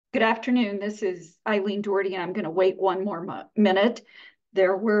Good afternoon. This is Eileen Doherty, and I'm going to wait one more minute.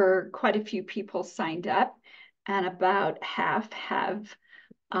 There were quite a few people signed up, and about half have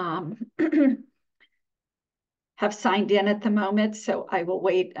signed in at the moment. So I will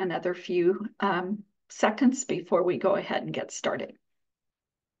wait another few seconds before we go ahead and get started.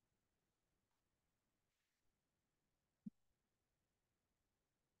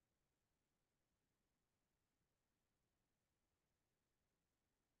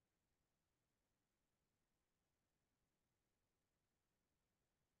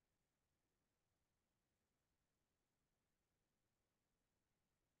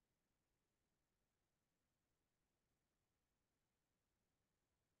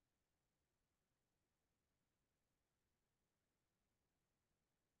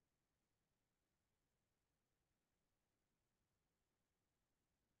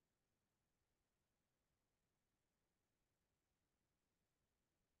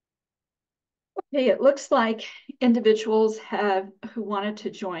 Okay, it looks like individuals who wanted to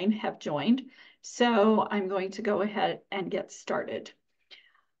join have joined. So I'm going to go ahead and get started.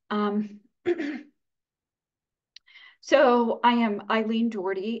 So I am Eileen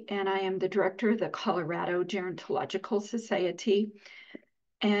Doherty, and I am the director of the Colorado Gerontological Society.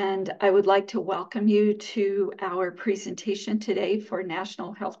 And I would like to welcome you to our presentation today for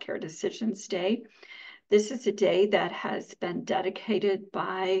National Healthcare Decisions Day. This is a day that has been dedicated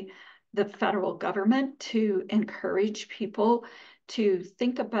by the federal government to encourage people to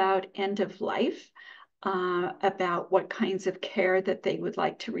think about end of life, about what kinds of care that they would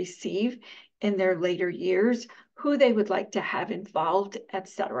like to receive in their later years, who they would like to have involved,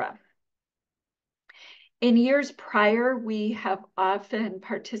 etc. In years prior, we have often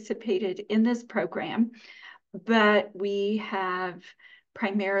participated in this program, but we have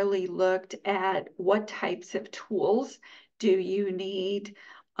primarily looked at what types of tools do you need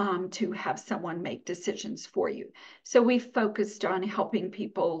to have someone make decisions for you. So we focused on helping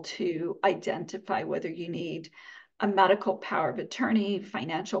people to identify whether you need a medical power of attorney,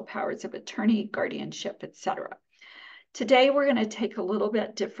 financial powers of attorney, guardianship, etc. Today, we're going to take a little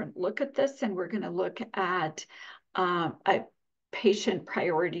bit different look at this, and we're going to look at patient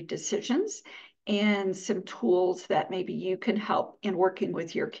priority decisions and some tools that maybe you can help in working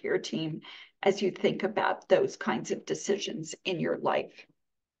with your care team as you think about those kinds of decisions in your life.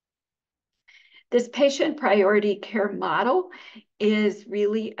 This patient priority care model is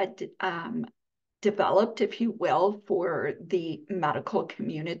really developed, if you will, for the medical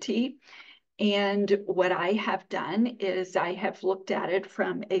community. And what I have done is I have looked at it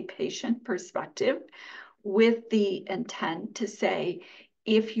from a patient perspective with the intent to say,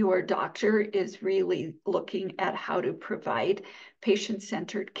 if your doctor is really looking at how to provide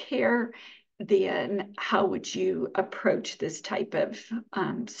patient-centered care, then how would you approach this type of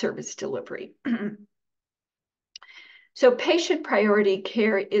service delivery? So patient priority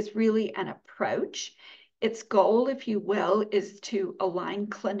care is really an approach. Its goal, if you will, is to align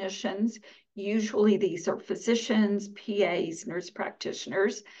clinicians. Usually these are physicians, PAs, nurse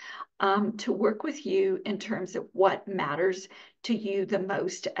practitioners, to work with you in terms of what matters to you the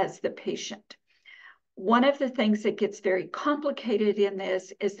most as the patient. One of the things that gets very complicated in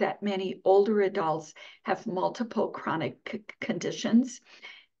this is that many older adults have multiple chronic conditions.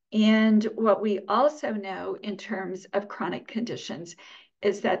 And what we also know in terms of chronic conditions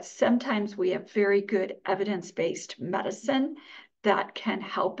is that sometimes we have very good evidence-based medicine that can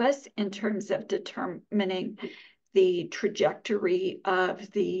help us in terms of determining the trajectory of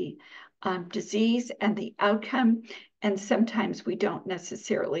the disease and the outcome. And sometimes we don't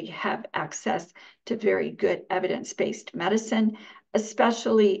necessarily have access to very good evidence-based medicine,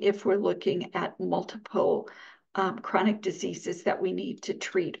 especially if we're looking at multiple chronic diseases that we need to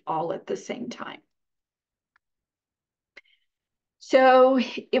treat all at the same time. So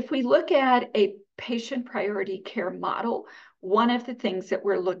if we look at a patient priority care model, one of the things that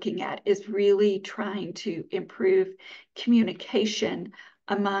we're looking at is really trying to improve communication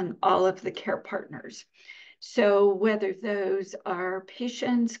among all of the care partners. So whether those are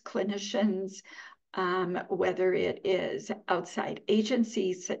patients, clinicians, whether it is outside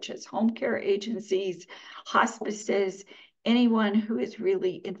agencies such as home care agencies, hospices, anyone who is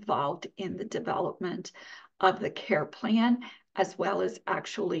really involved in the development of the care plan, as well as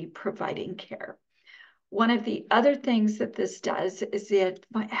actually providing care. One of the other things that this does is it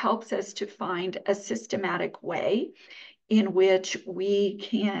helps us to find a systematic way in which we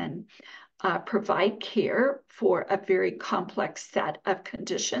can provide care for a very complex set of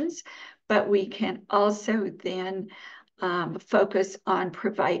conditions, but we can also then focus on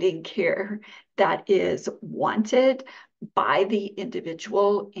providing care that is wanted by the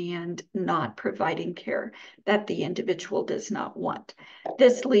individual and not providing care that the individual does not want.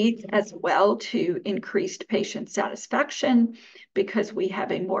 This leads as well to increased patient satisfaction because we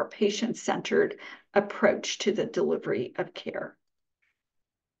have a more patient-centered approach to the delivery of care.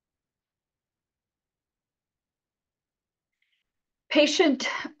 Patient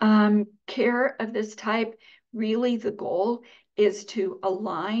care of this type, really the goal is to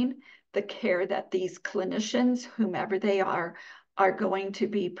align the care that these clinicians, whomever they are going to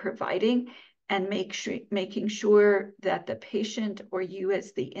be providing, and making sure that the patient or you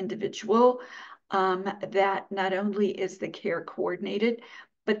as the individual, that not only is the care coordinated,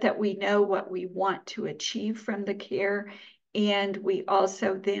 but that we know what we want to achieve from the care. And we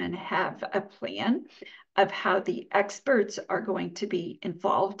also then have a plan of how the experts are going to be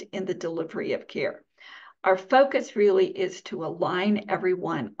involved in the delivery of care. Our focus really is to align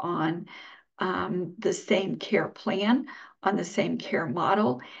everyone on the same care plan, on the same care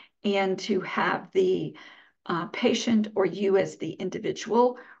model, and to have the patient or you as the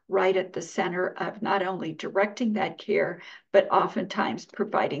individual right at the center of not only directing that care, but oftentimes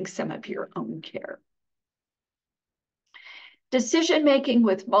providing some of your own care. Decision-making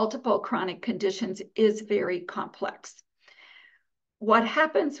with multiple chronic conditions is very complex. What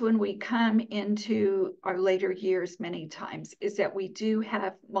happens when we come into our later years many times is that we do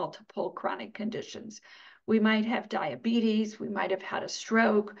have multiple chronic conditions. We might have diabetes, we might have had a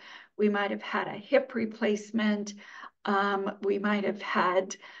stroke, we might have had a hip replacement, we might have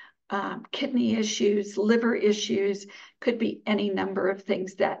had kidney issues, liver issues, could be any number of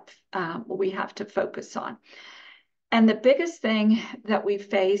things that we have to focus on. And the biggest thing that we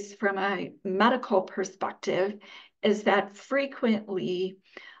face from a medical perspective is that frequently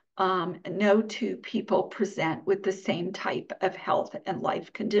no two people present with the same type of health and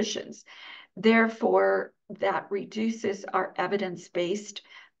life conditions. Therefore, that reduces our evidence-based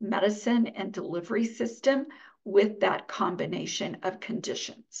medicine and delivery system with that combination of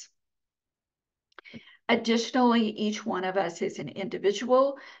conditions. Additionally, each one of us is an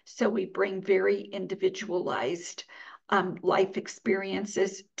individual, so we bring very individualized life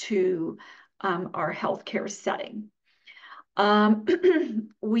experiences to our healthcare setting.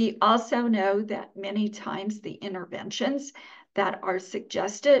 We also know that many times the interventions that are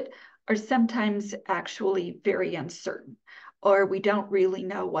suggested are sometimes actually very uncertain, or we don't really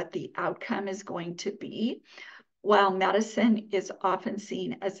know what the outcome is going to be. While medicine is often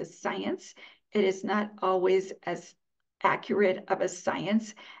seen as a science, it is not always as accurate of a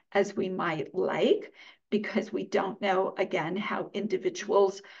science as we might like, because we don't know, again, how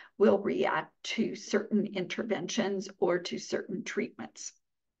individuals will react to certain interventions or to certain treatments.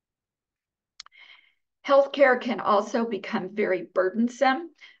 Healthcare can also become very burdensome,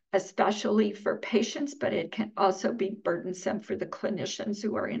 especially for patients, but it can also be burdensome for the clinicians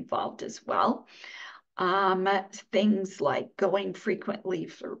who are involved as well. Things like going frequently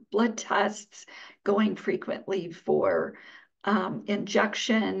for blood tests, going frequently for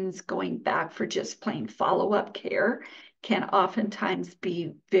injections, going back for just plain follow-up care can oftentimes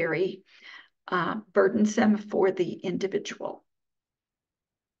be very burdensome for the individual.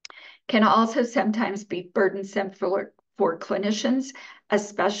 Can also sometimes be burdensome for clinicians,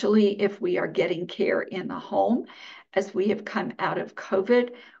 especially if we are getting care in the home. As we have come out of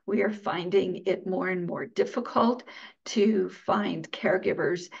COVID, we are finding it more and more difficult to find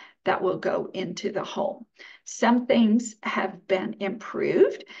caregivers that will go into the home. Some things have been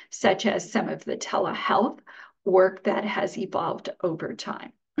improved, such as some of the telehealth work that has evolved over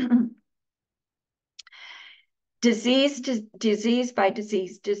time. Disease by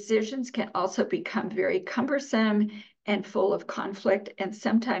disease decisions can also become very cumbersome and full of conflict. And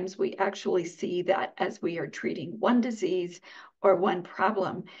sometimes we actually see that as we are treating one disease or one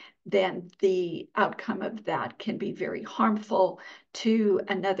problem, then the outcome of that can be very harmful to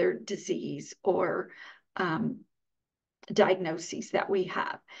another disease or diagnoses that we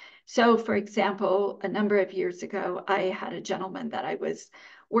have. So, for example, a number of years ago, I had a gentleman that I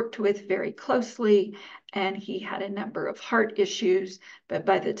worked with very closely, and he had a number of heart issues, but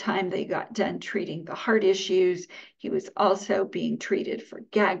by the time they got done treating the heart issues, he was also being treated for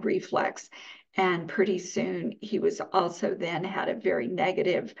gag reflex, and pretty soon he was also then had a very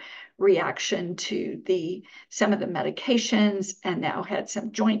negative reaction to some of the medications and now had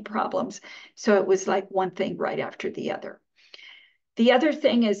some joint problems. So it was like one thing right after the other. The other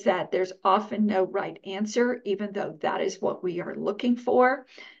thing is that there's often no right answer, even though that is what we are looking for.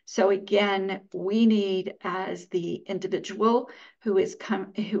 So again, we need, as the individual who is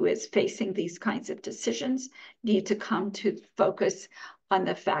facing these kinds of decisions, need to come to focus on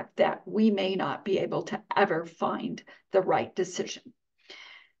the fact that we may not be able to ever find the right decision.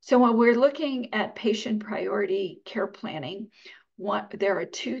 So when we're looking at patient priority care planning, there are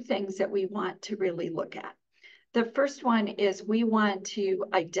two things that we want to really look at. The first one is we want to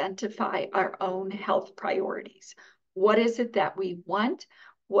identify our own health priorities. What is it that we want?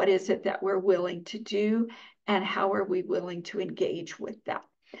 What is it that we're willing to do? And how are we willing to engage with that?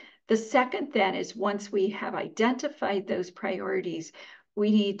 The second then is once we have identified those priorities,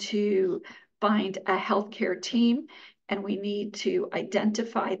 we need to find a healthcare team and we need to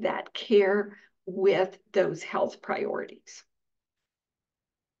identify that care with those health priorities.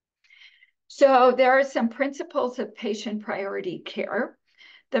 So there are some principles of patient priority care.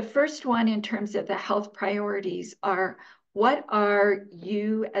 The first one in terms of the health priorities are, what are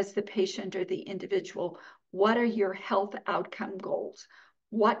you as the patient or the individual, what are your health outcome goals?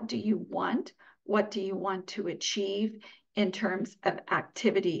 What do you want? What do you want to achieve in terms of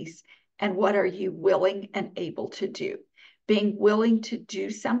activities? And what are you willing and able to do? Being willing to do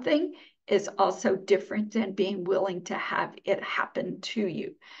something is also different than being willing to have it happen to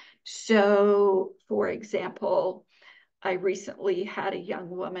you. So, for example, I recently had a young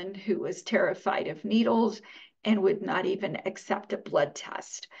woman who was terrified of needles and would not even accept a blood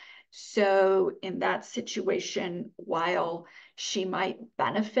test. So in that situation, while she might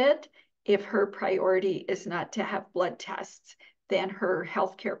benefit, if her priority is not to have blood tests, then her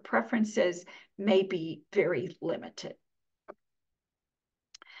healthcare preferences may be very limited.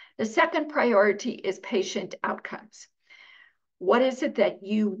 The second priority is patient outcomes. What is it that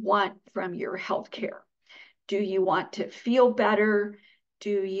you want from your healthcare? Do you want to feel better?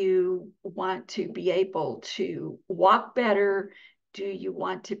 Do you want to be able to walk better? Do you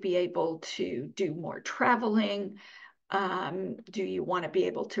want to be able to do more traveling? Do you want to be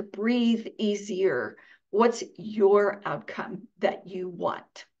able to breathe easier? What's your outcome that you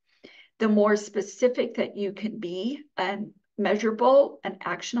want? The more specific that you can be and measurable and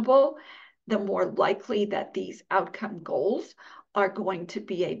actionable, the more likely that these outcome goals are going to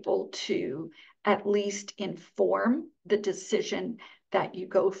be able to at least inform the decision that you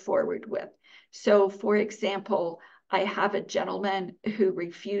go forward with. So for example, I have a gentleman who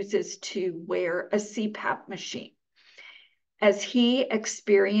refuses to wear a CPAP machine. As he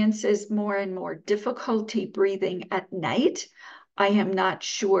experiences more and more difficulty breathing at night, I am not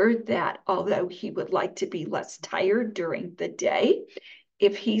sure that although he would like to be less tired during the day,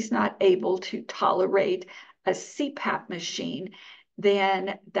 if he's not able to tolerate a CPAP machine,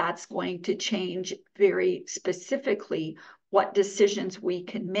 then that's going to change very specifically what decisions we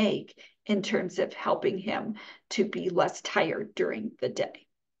can make in terms of helping him to be less tired during the day.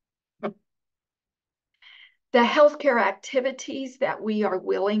 The healthcare activities that we are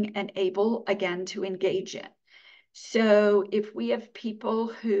willing and able, again, to engage in. So if we have people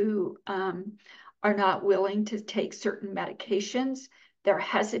who are not willing to take certain medications, they're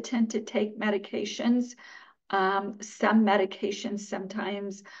hesitant to take medications. Some medications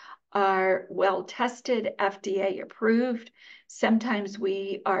sometimes are well tested, FDA approved. Sometimes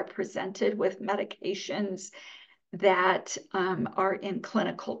we are presented with medications that are in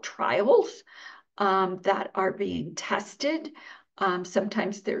clinical trials that are being tested.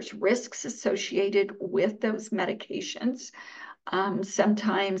 Sometimes there's risks associated with those medications.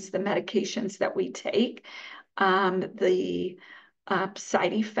 Sometimes the medications that we take, the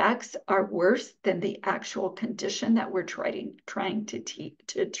side effects are worse than the actual condition that we're trying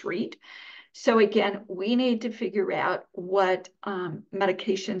to treat. So again, we need to figure out what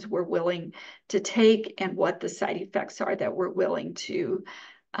medications we're willing to take and what the side effects are that we're willing to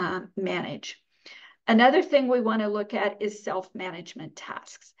manage. Another thing we want to look at is self-management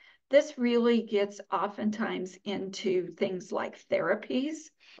tasks. This really gets oftentimes into things like therapies.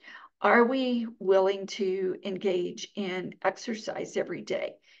 Are we willing to engage in exercise every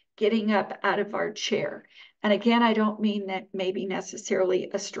day, getting up out of our chair? And again, I don't mean that maybe necessarily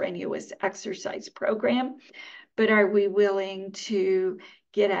a strenuous exercise program, but are we willing to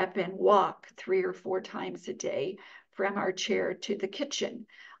get up and walk 3 or 4 times a day from our chair to the kitchen?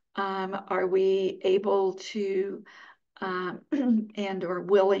 Are we able to and or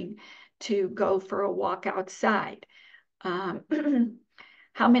willing to go for a walk outside?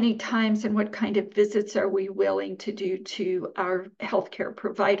 How many times and what kind of visits are we willing to do to our healthcare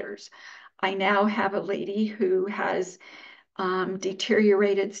providers? I now have a lady who has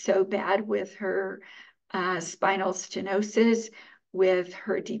deteriorated so bad with her spinal stenosis, with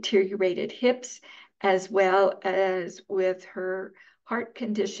her deteriorated hips, as well as with her heart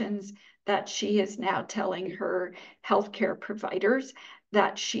conditions, that she is now telling her healthcare providers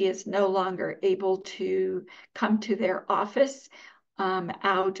that she is no longer able to come to their office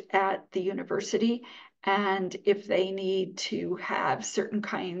out at the university. And if they need to have certain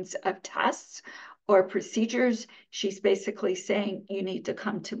kinds of tests or procedures, she's basically saying, you need to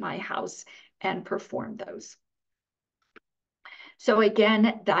come to my house and perform those. So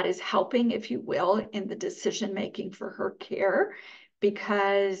again, that is helping, if you will, in the decision-making for her care,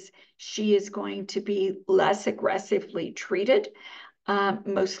 because she is going to be less aggressively treated,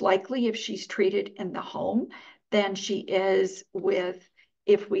 most likely if she's treated in the home than she is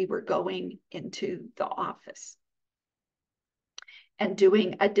if we were going into the office and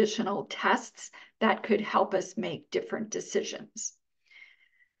doing additional tests that could help us make different decisions.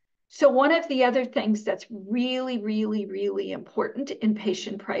 So one of the other things that's really, really, really important in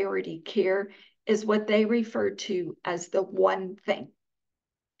patient priority care is what they refer to as the one thing.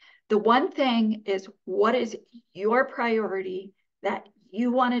 The one thing is, what is your priority that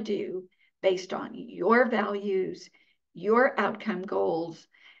you want to do based on your values, your outcome goals,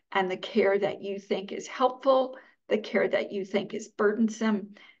 and the care that you think is helpful, the care that you think is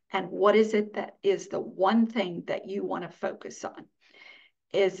burdensome, and what is it that is the one thing that you want to focus on?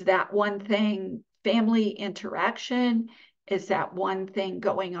 Is that one thing family interaction? Is that one thing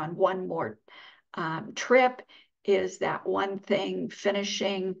going on one more trip? Is that one thing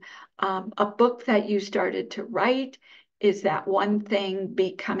finishing a book that you started to write? Is that one thing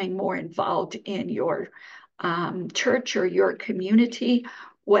becoming more involved in your church or your community?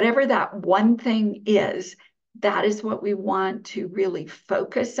 Whatever that one thing is, that is what we want to really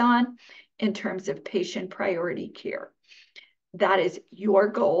focus on in terms of patient priority care. That is your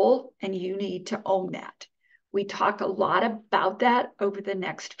goal, and you need to own that. We talk a lot about that over the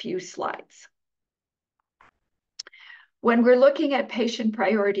next few slides. When we're looking at patient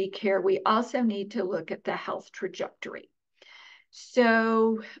priority care, we also need to look at the health trajectory.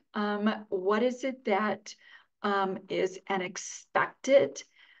 So what is it that is an expected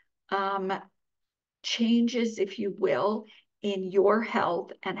changes, if you will, in your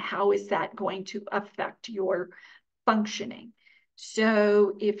health, and how is that going to affect your functioning?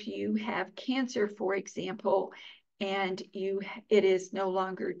 So if you have cancer, for example, and it is no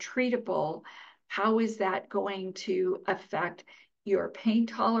longer treatable, how is that going to affect your pain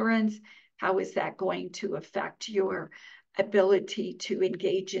tolerance? How is that going to affect your ability to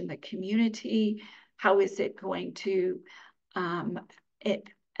engage in the community? How is it going to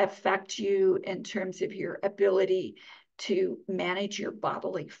affect you in terms of your ability to manage your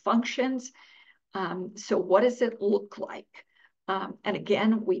bodily functions? So what does it look like? And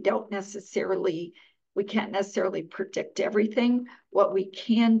again, we can't necessarily predict everything. What we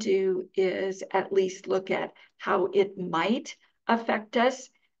can do is at least look at how it might affect us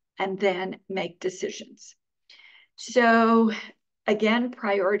and then make decisions. So again,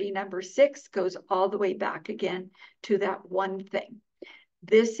 priority number 6 goes all the way back again to that one thing.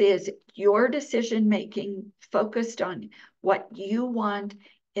 This is your decision-making focused on what you want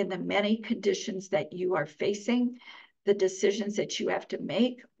in the many conditions that you are facing, the decisions that you have to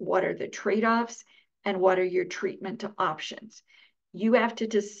make, what are the trade-offs, and what are your treatment options. You have to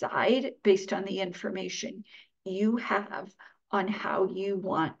decide based on the information you have on how you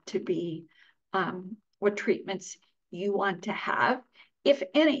want to be, what treatments you want to have, if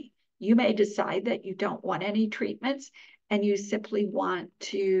any. You may decide that you don't want any treatments and you simply want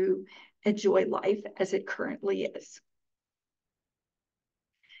to enjoy life as it currently is.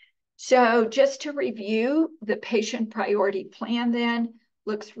 So just to review, the patient priority plan then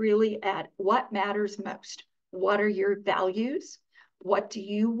looks really at what matters most. What are your values? What do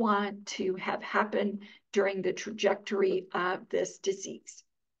you want to have happen during the trajectory of this disease?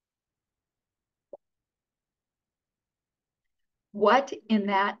 What in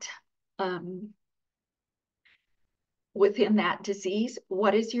that, within that disease,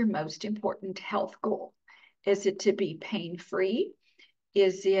 what is your most important health goal? Is it to be pain-free?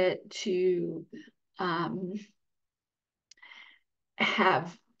 Is it to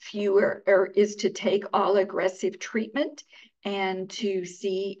have fewer, or is to take all aggressive treatment and to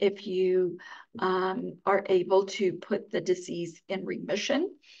see if you are able to put the disease in remission?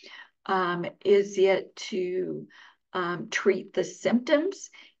 Is it to treat the symptoms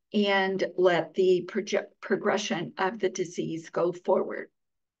and let the progression of the disease go forward?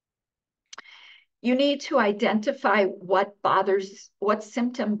 You need to identify what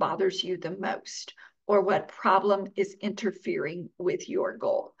symptom bothers you the most, or what problem is interfering with your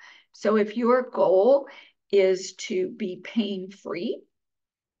goal. So if your goal is to be pain-free,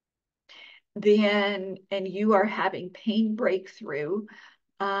 then, and you are having pain breakthrough,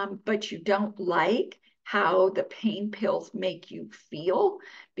 but you don't like how the pain pills make you feel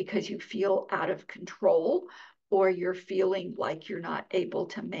because you feel out of control, or you're feeling like you're not able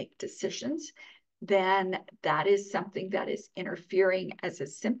to make decisions, then that is something that is interfering as a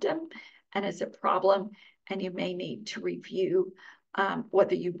symptom and as a problem, and you may need to review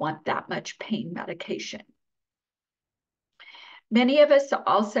whether you want that much pain medication. Many of us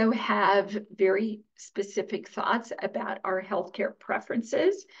also have very specific thoughts about our healthcare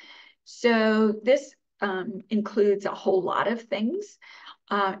preferences. So this includes a whole lot of things.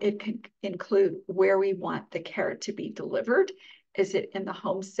 It can include where we want the care to be delivered. Is it in the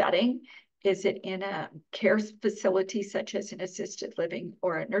home setting? Is it in a care facility such as an assisted living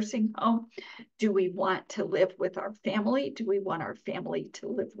or a nursing home? Do we want to live with our family? Do we want our family to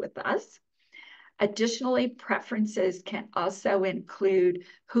live with us? Additionally, preferences can also include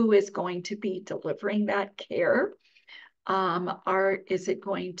who is going to be delivering that care. Is it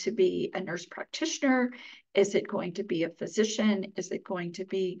going to be a nurse practitioner? Is it going to be a physician? Is it going to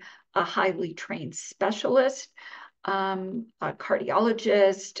be a highly trained specialist, a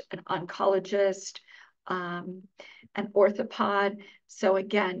cardiologist, an oncologist, an orthopod? So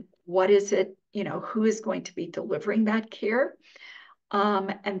again, what is it, who is going to be delivering that care?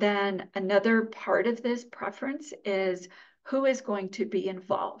 And then another part of this preference is who is going to be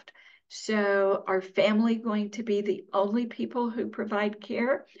involved. So are family going to be the only people who provide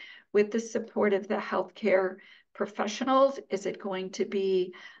care with the support of the healthcare professionals? Is it going to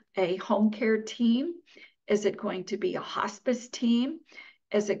be a home care team? Is it going to be a hospice team?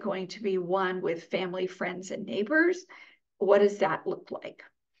 Is it going to be one with family, friends, and neighbors? What does that look like?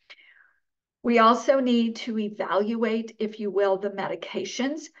 We also need to evaluate, if you will, the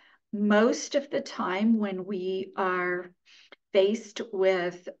medications. Most of the time when we are faced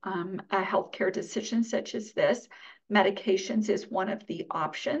with a healthcare decision such as this, medications is one of the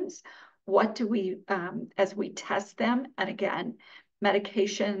options. What do we, as we test them, and again,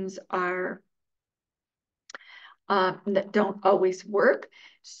 medications are that don't always work.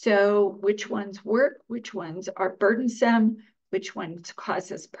 So which ones work, which ones are burdensome, which ones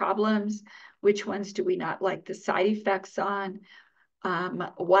cause us problems, which ones do we not like the side effects on,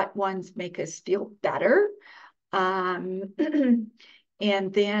 what ones make us feel better. And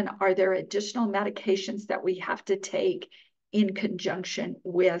then are there additional medications that we have to take in conjunction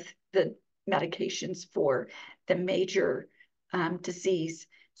with the medications for the major disease?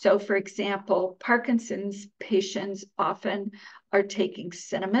 So for example, Parkinson's patients often are taking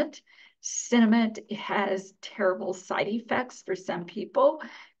Sinemet. Sinemet has terrible side effects for some people,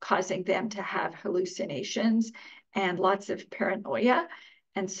 causing them to have hallucinations and lots of paranoia.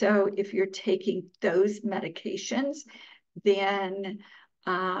 And so if you're taking those medications, then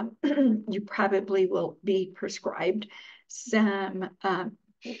you probably will be prescribed some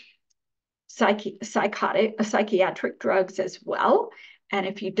psychiatric drugs as well. And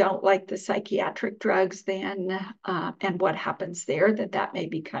if you don't like the psychiatric drugs, then and what happens there, that may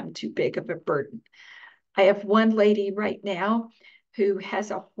become too big of a burden. I have one lady right now who has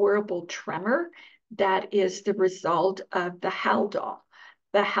a horrible tremor that is the result of the Haldol.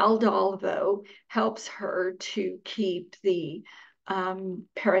 The Haldol, though, helps her to keep the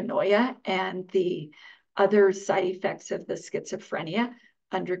paranoia and the other side effects of the schizophrenia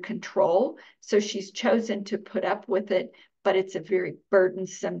under control. So she's chosen to put up with it, but it's a very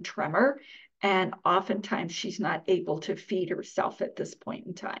burdensome tremor. And oftentimes she's not able to feed herself at this point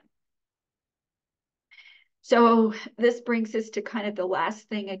in time. So this brings us to kind of the last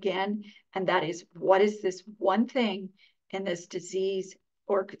thing again, and that is, what is this one thing in this disease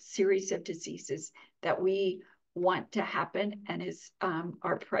or series of diseases that we want to happen and is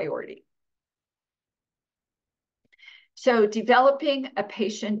our priority? So developing a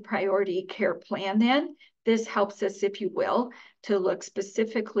patient priority care plan, then, this helps us, if you will, to look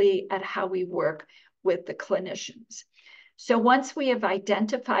specifically at how we work with the clinicians. So once we have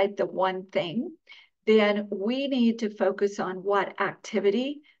identified the one thing, then we need to focus on what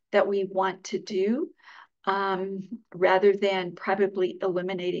activity that we want to do, rather than probably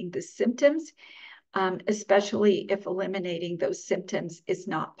eliminating the symptoms, especially if eliminating those symptoms is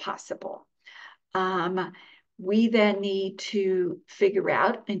not possible. We then need to figure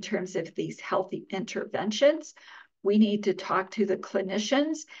out, in terms of these healthy interventions, we need to talk to the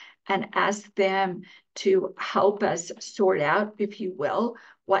clinicians and ask them to help us sort out, if you will,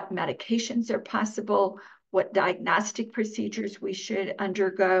 what medications are possible, what diagnostic procedures we should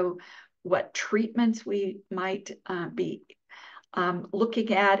undergo, what treatments we might be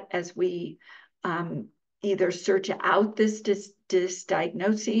looking at as we either search out this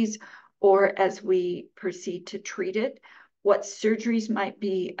dysdiagnoses or as we proceed to treat it, what surgeries might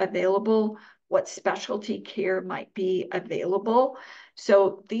be available, what specialty care might be available.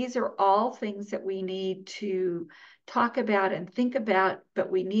 So these are all things that we need to talk about and think about, but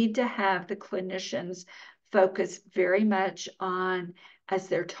we need to have the clinicians focus very much on, as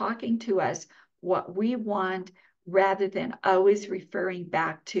they're talking to us, what we want, rather than always referring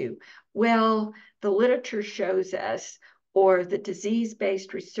back to, well, the literature shows us, or the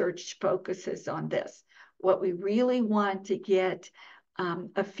disease-based research focuses on this. What we really want to get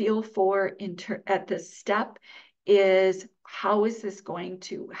a feel for at this step is, how is this going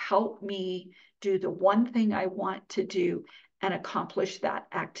to help me do the one thing I want to do and accomplish that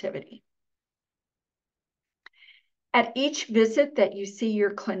activity? At each visit that you see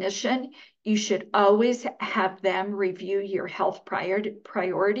your clinician, you should always have them review your health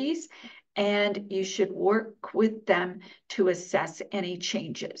priorities, and you should work with them to assess any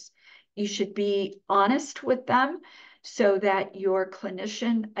changes. You should be honest with them so that your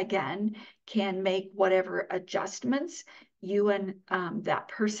clinician, again, can make whatever adjustments you and that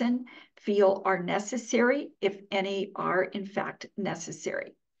person feel are necessary, if any are in fact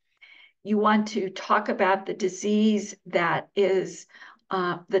necessary. You want to talk about the disease that is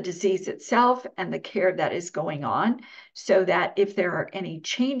the disease itself and the care that is going on, so that if there are any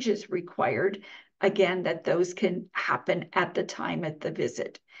changes required, again, that those can happen at the time at the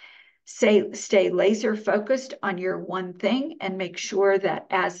visit. Stay laser focused on your one thing, and make sure that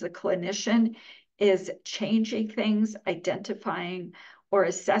as the clinician is changing things, identifying or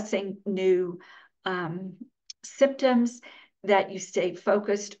assessing new symptoms, that you stay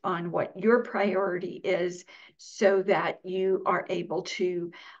focused on what your priority is, so that you are able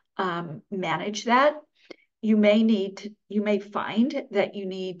to manage that. You may find that you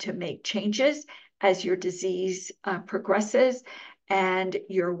need to make changes as your disease progresses, and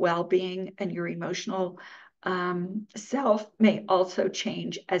your well-being and your emotional self may also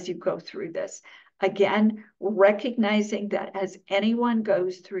change as you go through this. Again, recognizing that as anyone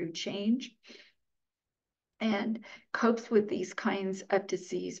goes through change and copes with these kinds of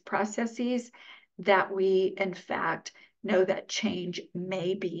disease processes, that we, in fact, know that change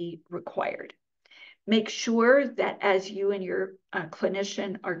may be required. Make sure that as you and your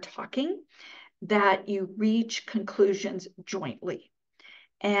clinician are talking, that you reach conclusions jointly.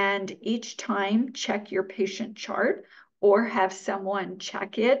 And each time, check your patient chart or have someone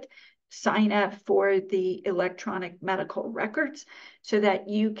check it, sign up for the electronic medical records, so that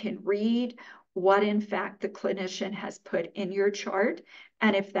you can read what in fact the clinician has put in your chart.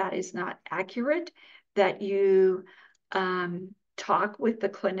 And if that is not accurate, that you talk with the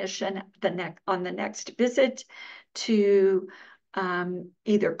clinician on the next visit to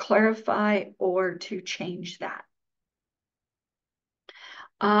either clarify or to change that.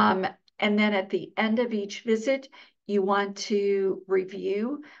 And then at the end of each visit, you want to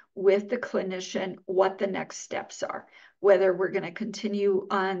review with the clinician what the next steps are, whether we're going to continue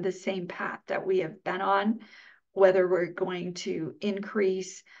on the same path that we have been on, whether we're going to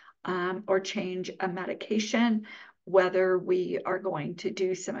increase or change a medication, whether we are going to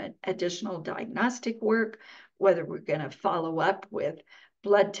do some additional diagnostic work, whether we're going to follow up with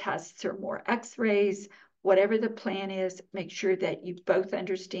blood tests or more x-rays. Whatever the plan is, make sure that you both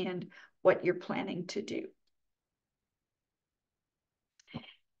understand what you're planning to do.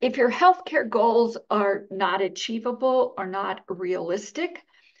 If your healthcare goals are not achievable or not realistic,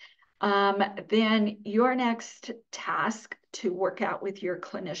 then your next task to work out with your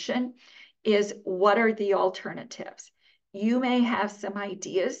clinician is, what are the alternatives? You may have some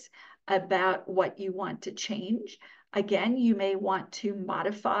ideas about what you want to change. Again, you may want to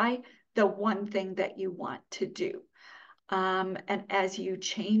modify the one thing that you want to do. And as you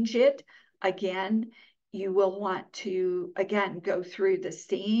change it, again, you will want to, again, go through the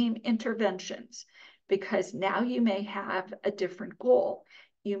same interventions, because now you may have a different goal.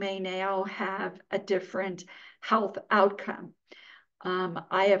 You may now have a different health outcome.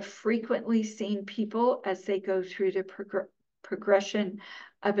 I have frequently seen people, as they go through the progression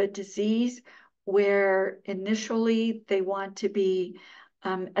of a disease, where initially they want to be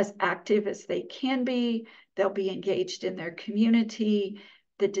as active as they can be. They'll be engaged in their community.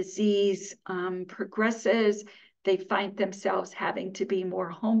 The disease progresses. They find themselves having to be more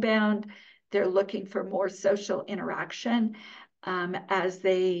homebound. They're looking for more social interaction as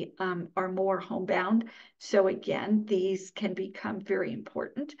they are more homebound. So again, these can become very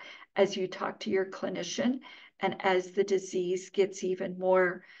important as you talk to your clinician, and as the disease gets even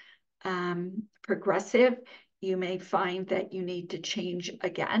more progressive, you may find that you need to change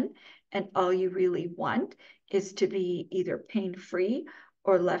again, and all you really want is to be either pain-free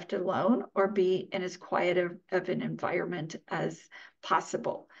or left alone, or be in as quiet of an environment as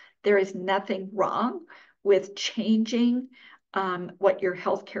possible. There is nothing wrong with changing what your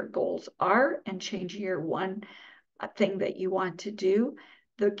healthcare goals are and changing your one thing that you want to do.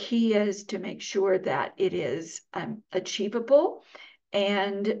 The key is to make sure that it is achievable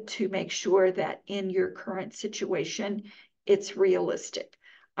and to make sure that in your current situation, it's realistic.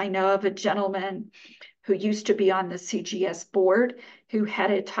 I know of a gentleman who used to be on the CGS board who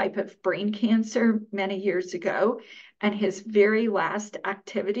had a type of brain cancer many years ago. And his very last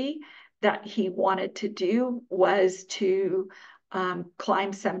activity that he wanted to do was to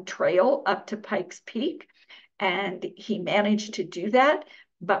climb some trail up to Pikes Peak. And he managed to do that.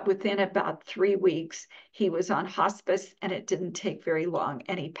 But within about 3 weeks, he was on hospice and it didn't take very long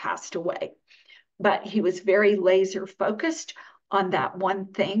and he passed away. But he was very laser focused on that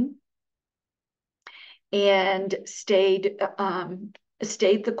one thing and stayed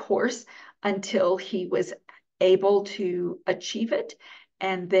the course until he was able to achieve it,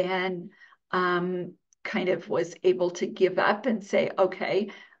 and then kind of was able to give up and say, okay,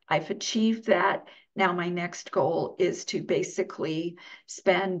 I've achieved that. Now my next goal is to basically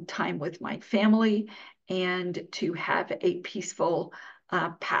spend time with my family and to have a peaceful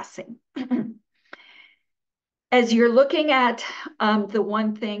passing. As you're looking at the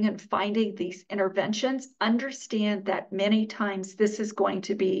one thing and finding these interventions, understand that many times this is going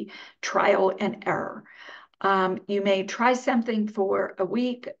to be trial and error. You may try something for a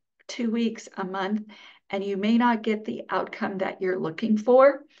week, 2 weeks, a month, and you may not get the outcome that you're looking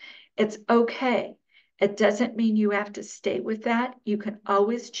for. It's okay. It doesn't mean you have to stay with that. You can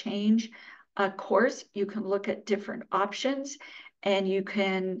always change a course. You can look at different options and you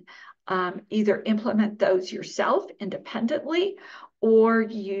can either implement those yourself independently, or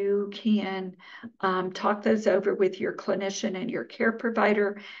you can talk those over with your clinician and your care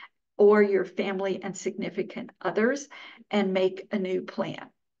provider or your family and significant others and make a new plan.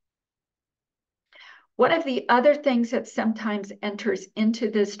 One of the other things that sometimes enters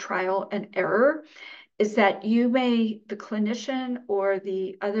into this trial and error is that the clinician or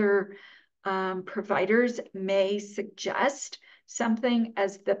the other providers may suggest something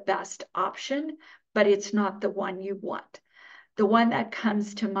as the best option, but it's not the one you want. The one that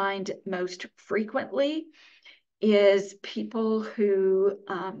comes to mind most frequently is people who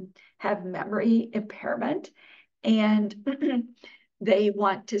have memory impairment and they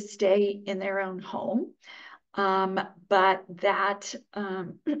want to stay in their own home, but that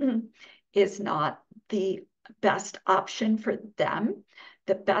is not the best option for them.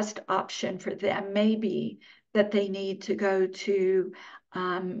 The best option for them may be that they need to go to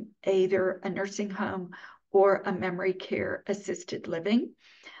either a nursing home or a memory care assisted living.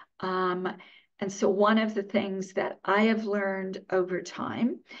 And so one of the things that I have learned over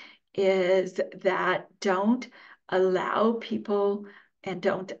time is that don't allow people and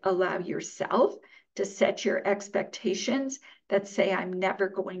don't allow yourself to set your expectations that say, I'm never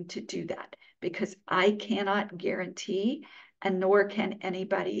going to do that, because I cannot guarantee, and nor can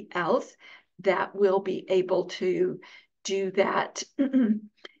anybody else, that will be able to do that,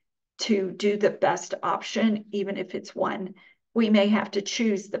 to do the best option, even if it's one. We may have to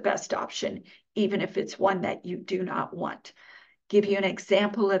choose the best option, even if it's one that you do not want. Give you an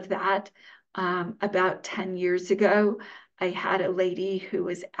example of that. About 10 years ago, I had a lady who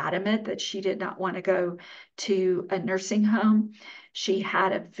was adamant that she did not want to go to a nursing home. She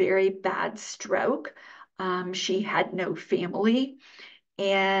had a very bad stroke. She had no family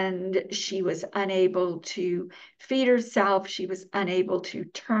and she was unable to feed herself. She was unable to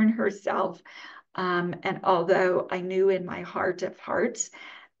turn herself. And although I knew in my heart of hearts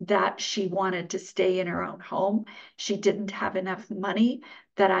that she wanted to stay in her own home, she didn't have enough money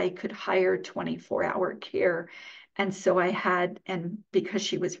that I could hire 24-hour care. And so and because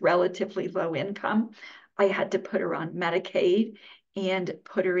she was relatively low income, I had to put her on Medicaid and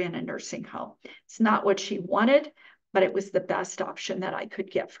put her in a nursing home. It's not what she wanted, but it was the best option that I could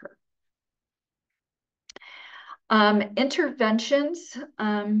give her. Interventions,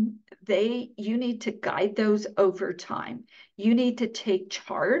 you need to guide those over time. You need to take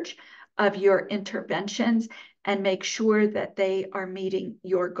charge of your interventions and make sure that they are meeting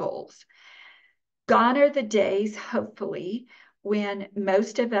your goals. Gone are the days, hopefully, when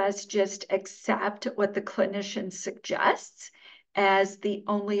most of us just accept what the clinician suggests as the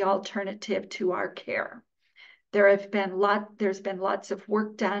only alternative to our care. There's been lots of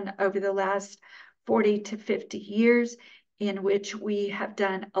work done over the last 40 to 50 years in which we have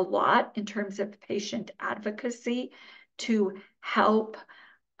done a lot in terms of patient advocacy to help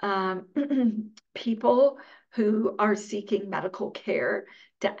people who are seeking medical care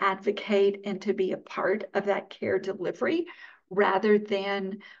to advocate and to be a part of that care delivery rather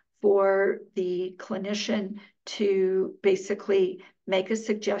than for the clinician to basically make a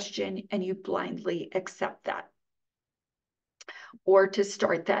suggestion and you blindly accept that, or to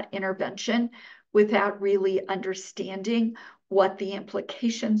start that intervention without really understanding what the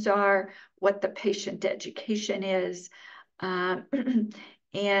implications are, what the patient education is.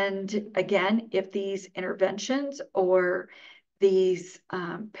 And again, if these interventions or these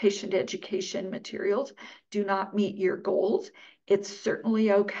patient education materials do not meet your goals, it's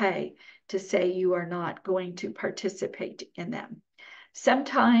certainly okay to say you are not going to participate in them.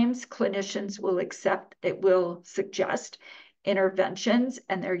 Sometimes clinicians will suggest interventions,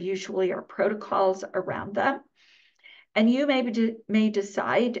 and there usually are protocols around them. And you may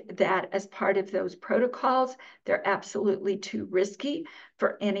decide that as part of those protocols, they're absolutely too risky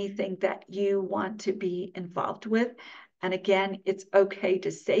for anything that you want to be involved with. And again, it's okay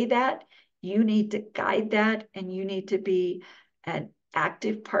to say that. You need to guide that, and you need to be an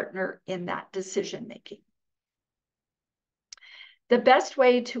active partner in that decision making. The best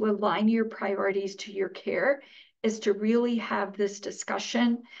way to align your priorities to your care is to really have this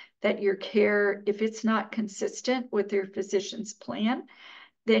discussion that your care, if it's not consistent with your physician's plan,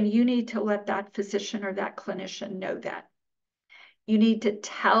 then you need to let that physician or that clinician know that. You need to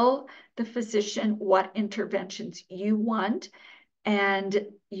tell the physician what interventions you want, and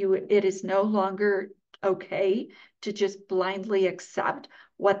it is no longer okay to just blindly accept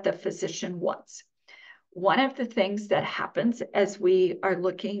what the physician wants. One of the things that happens as we are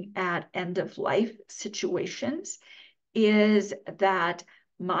looking at end-of-life situations is that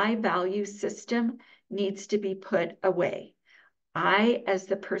my value system needs to be put away. I, as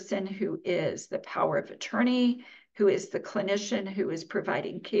the person who is the power of attorney, who is the clinician who is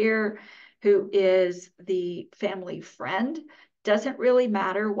providing care, who is the family friend, doesn't really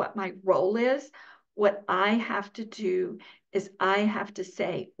matter what my role is. What I have to do is I have to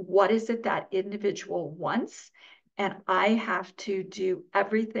say, what is it that individual wants? And I have to do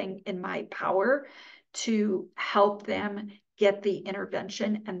everything in my power to help them get the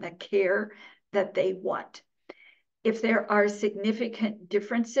intervention and the care that they want. If there are significant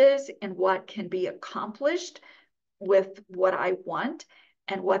differences in what can be accomplished with what I want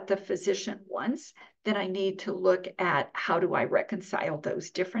and what the physician wants, then I need to look at how do I reconcile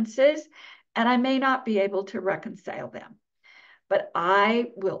those differences. And I may not be able to reconcile them. But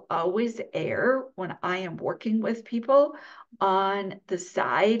I will always err when I am working with people on the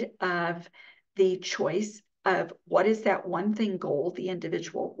side of the choice of what is that one thing goal the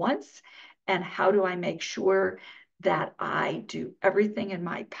individual wants, and how do I make sure that I do everything in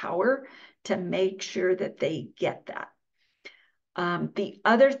my power to make sure that they get that. The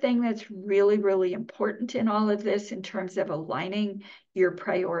other thing that's really, really important in all of this in terms of aligning your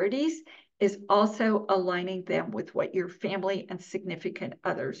priorities is also aligning them with what your family and significant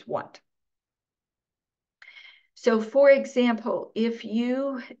others want. So for example, if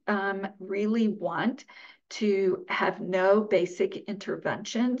you really want to have no basic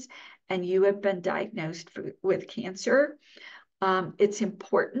interventions and you have been diagnosed with cancer, it's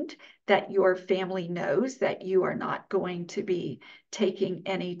important that your family knows that you are not going to be taking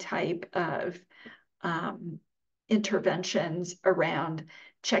any type of interventions around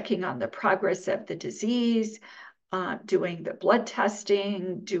checking on the progress of the disease, doing the blood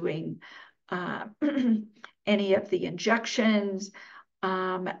testing, doing any of the injections,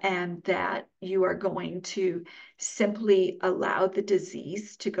 and that you are going to simply allow the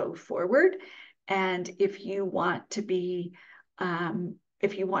disease to go forward. And if you want to be,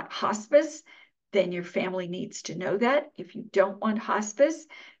 if you want hospice, then your family needs to know that. If you don't want hospice,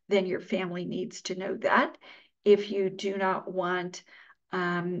 then your family needs to know that. If you do not want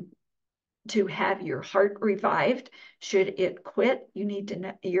to have your heart revived, should it quit, you need to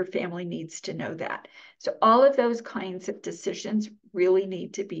know, your family needs to know that. So all of those kinds of decisions really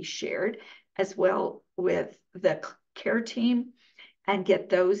need to be shared as well with the care team and get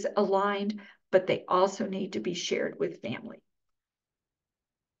those aligned, but they also need to be shared with family.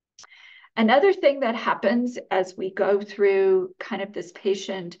 Another thing that happens as we go through kind of this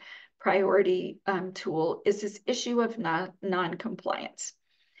patient priority tool is this issue of non-compliance.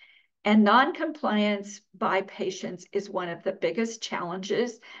 And non-compliance by patients is one of the biggest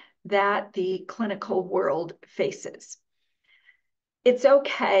challenges that the clinical world faces. It's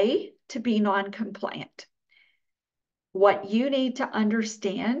okay to be non-compliant. What you need to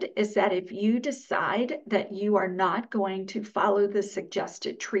understand is that if you decide that you are not going to follow the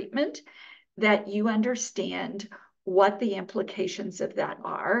suggested treatment, that you understand what the implications of that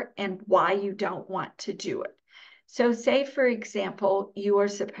are and why you don't want to do it. So say, for example, you are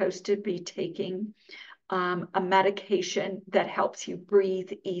supposed to be taking a medication that helps you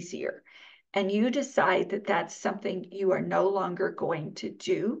breathe easier, and you decide that that's something you are no longer going to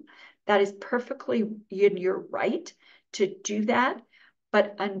do, that is perfectly in your right to do that.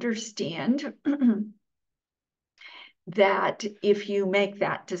 But understand that if you make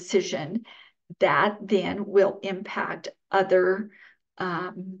that decision, that then will impact other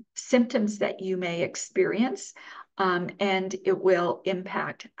symptoms that you may experience, and it will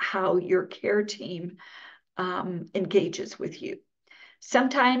impact how your care team engages with you.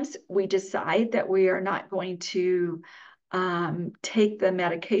 Sometimes we decide that we are not going to take the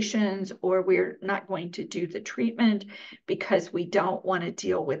medications, or we're not going to do the treatment because we don't want to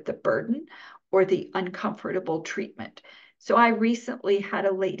deal with the burden or the uncomfortable treatment. So I recently had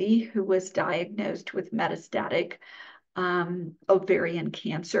a lady who was diagnosed with metastatic ovarian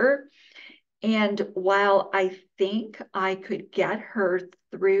cancer. And while I think I could get her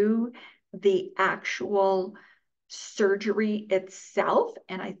through the actual surgery itself,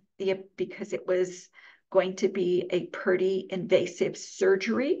 and because it was going to be a pretty invasive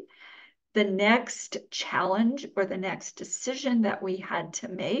surgery, the next challenge or the next decision that we had to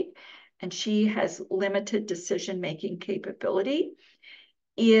make, and she has limited decision-making capability,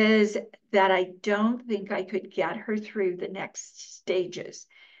 is that I don't think I could get her through the next stages,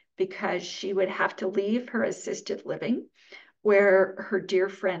 because she would have to leave her assisted living where her dear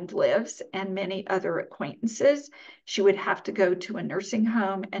friend lives and many other acquaintances. She would have to go to a nursing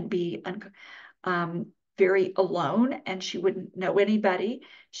home and be very alone, and she wouldn't know anybody.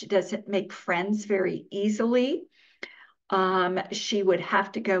 She doesn't make friends very easily. She would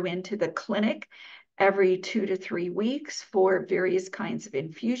have to go into the clinic every 2 to 3 weeks for various kinds of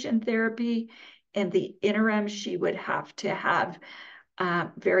infusion therapy. In the interim, she would have to have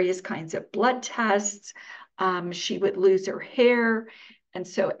various kinds of blood tests. She would lose her hair. And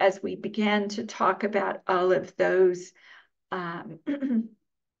so as we began to talk about all of those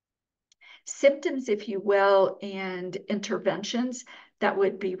symptoms, if you will, and interventions that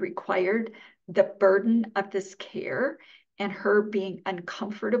would be required, the burden of this care and her being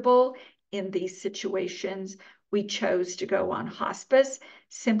uncomfortable in these situations, we chose to go on hospice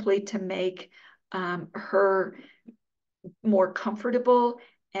simply to make her more comfortable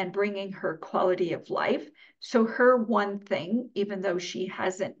and bringing her quality of life. So her one thing, even though she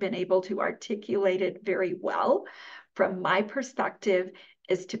hasn't been able to articulate it very well, from my perspective,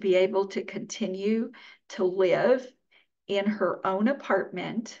 is to be able to continue to live in her own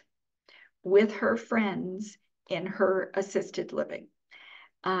apartment with her friends in her assisted living.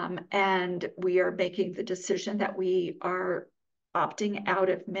 And we are making the decision that we are opting out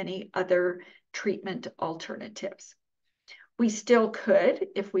of many other treatment alternatives. We still could,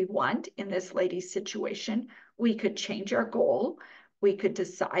 if we want, in this lady's situation, we could change our goal. We could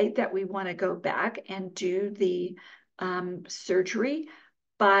decide that we want to go back and do the surgery,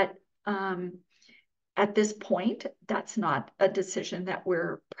 but at this point, that's not a decision that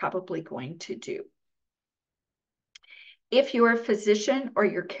we're probably going to do. If your physician or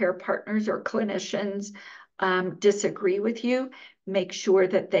your care partners or clinicians disagree with you, make sure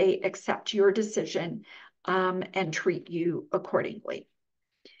that they accept your decision and treat you accordingly.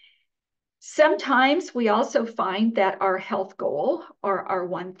 Sometimes we also find that our health goal or our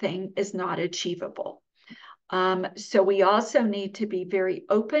one thing is not achievable. So we also need to be very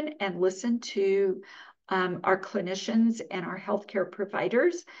open and listen to our clinicians and our healthcare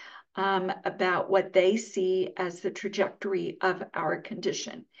providers about what they see as the trajectory of our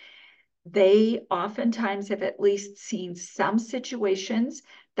condition. They oftentimes have at least seen some situations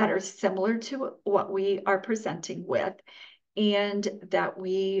that are similar to what we are presenting with, and that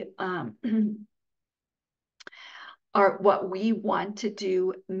we are what we want to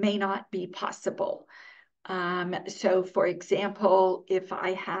do may not be possible. So for example, if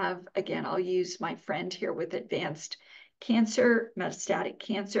I have, again, I'll use my friend here with advanced cancer, metastatic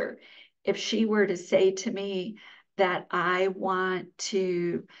cancer. If she were to say to me that I want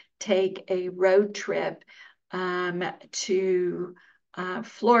to take a road trip to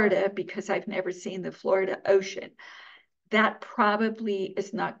Florida because I've never seen the Florida ocean, that probably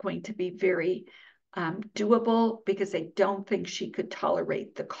is not going to be very doable, because I don't think she could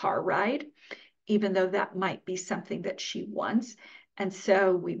tolerate the car ride, even though that might be something that she wants. And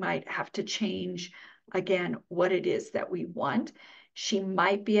so we might have to change, again, what it is that we want. She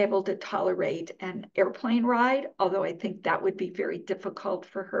might be able to tolerate an airplane ride, although I think that would be very difficult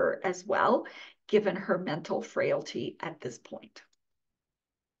for her as well, given her mental frailty at this point.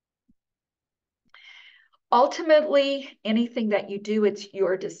 Ultimately, anything that you do, it's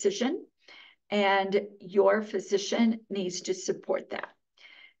your decision, and your physician needs to support that.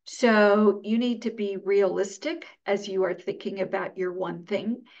 So you need to be realistic as you are thinking about your one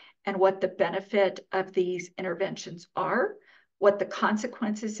thing and what the benefit of these interventions are, what the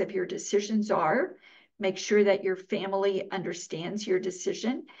consequences of your decisions are. Make sure that your family understands your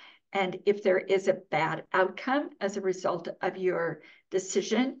decision. And if there is a bad outcome as a result of your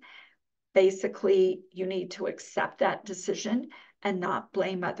decision, basically you need to accept that decision and not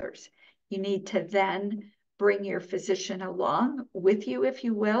blame others. You need to then bring your physician along with you, if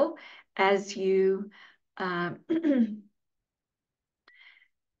you will, as you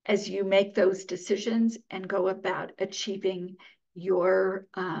as you make those decisions and go about achieving your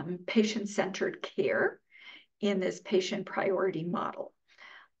patient-centered care in this patient priority model.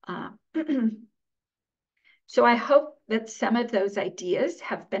 So I hope that some of those ideas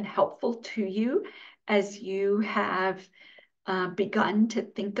have been helpful to you as you have begun to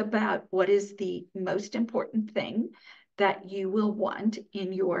think about what is the most important thing that you will want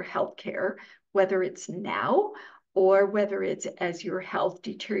in your healthcare, whether it's now or whether it's as your health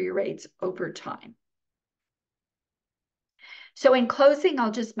deteriorates over time. So in closing,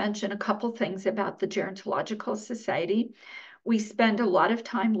 I'll just mention a couple things about the Gerontological Society. We spend a lot of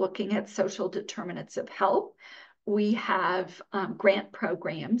time looking at social determinants of health. We have grant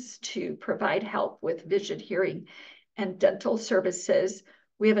programs to provide help with vision, hearing, and dental services.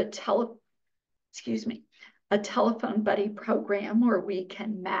 We have a telephone buddy program where we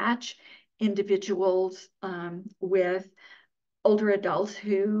can match individuals with older adults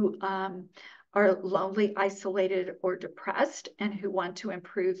who are lonely, isolated, or depressed, and who want to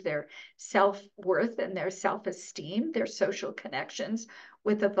improve their self-worth and their self-esteem, their social connections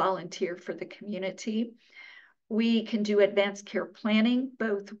with a volunteer for the community. We can do advanced care planning.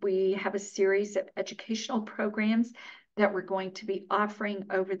 We have a series of educational programs that we're going to be offering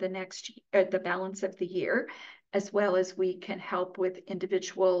over the balance of the year, as well as we can help with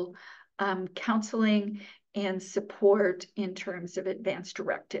individual counseling and support in terms of advanced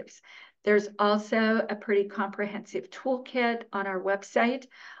directives. There's also a pretty comprehensive toolkit on our website.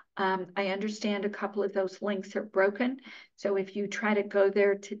 I understand a couple of those links are broken. So if you try to go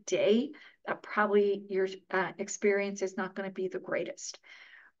there today, probably your experience is not going to be the greatest.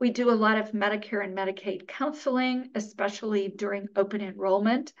 We do a lot of Medicare and Medicaid counseling, especially during open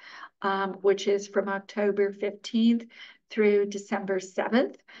enrollment, which is from October 15th through December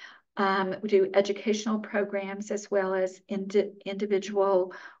 7th. We do educational programs as well as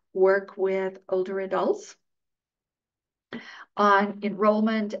individual work with older adults on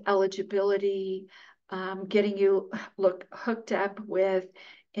enrollment, eligibility, getting you hooked up with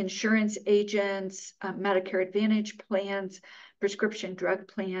insurance agents, Medicare Advantage plans, prescription drug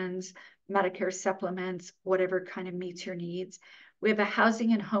plans, Medicare supplements, whatever kind of meets your needs. We have a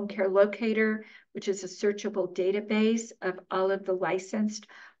housing and home care locator, which is a searchable database of all of the licensed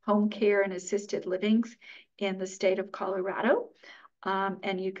home care and assisted livings in the state of Colorado.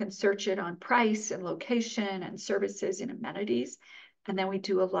 And you can search it on price and location and services and amenities. And then we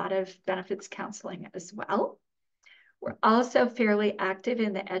do a lot of benefits counseling as well. We're also fairly active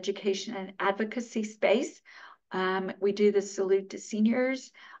in the education and advocacy space. We do the Salute to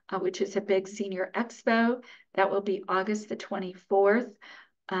Seniors, which is a big senior expo. That will be August the 24th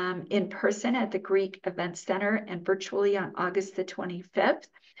in person at the Greek Event Center and virtually on August the 25th.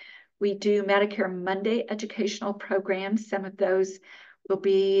 We do Medicare Monday educational programs. Some of those will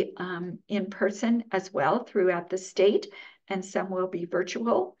be in person as well throughout the state, and some will be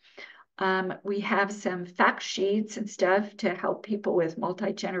virtual. We have some fact sheets and stuff to help people with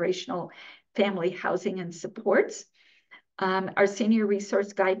multi-generational family housing and supports. Our senior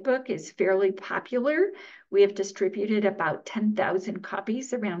resource guidebook is fairly popular. We have distributed about 10,000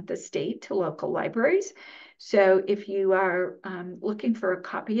 copies around the state to local libraries. So if you are looking for a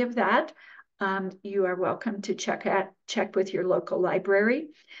copy of that, you are welcome to check with your local library.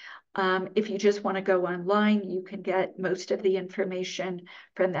 If you just want to go online, you can get most of the information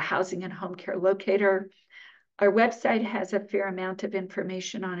from the Housing and Home Care Locator. Our website has a fair amount of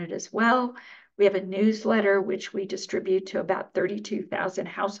information on it as well. We have a newsletter, which we distribute to about 32,000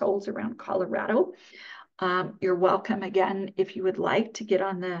 households around Colorado. You're welcome again, if you would like to get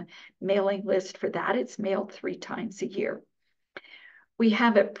on the mailing list for that. It's mailed 3 times a year. We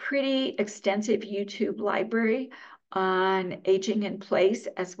have a pretty extensive YouTube library on aging in place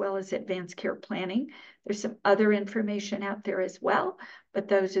as well as advanced care planning. There's some other information out there as well, but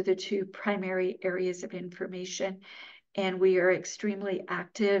those are the 2 primary areas of information. And we are extremely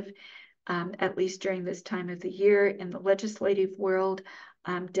active, at least during this time of the year, in the legislative world,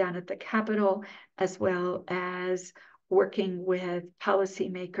 down at the Capitol, as well as working with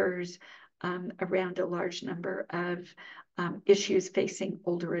policymakers around a large number of issues facing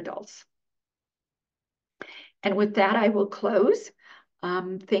older adults. And with that, I will close.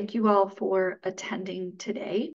 Thank you all for attending today.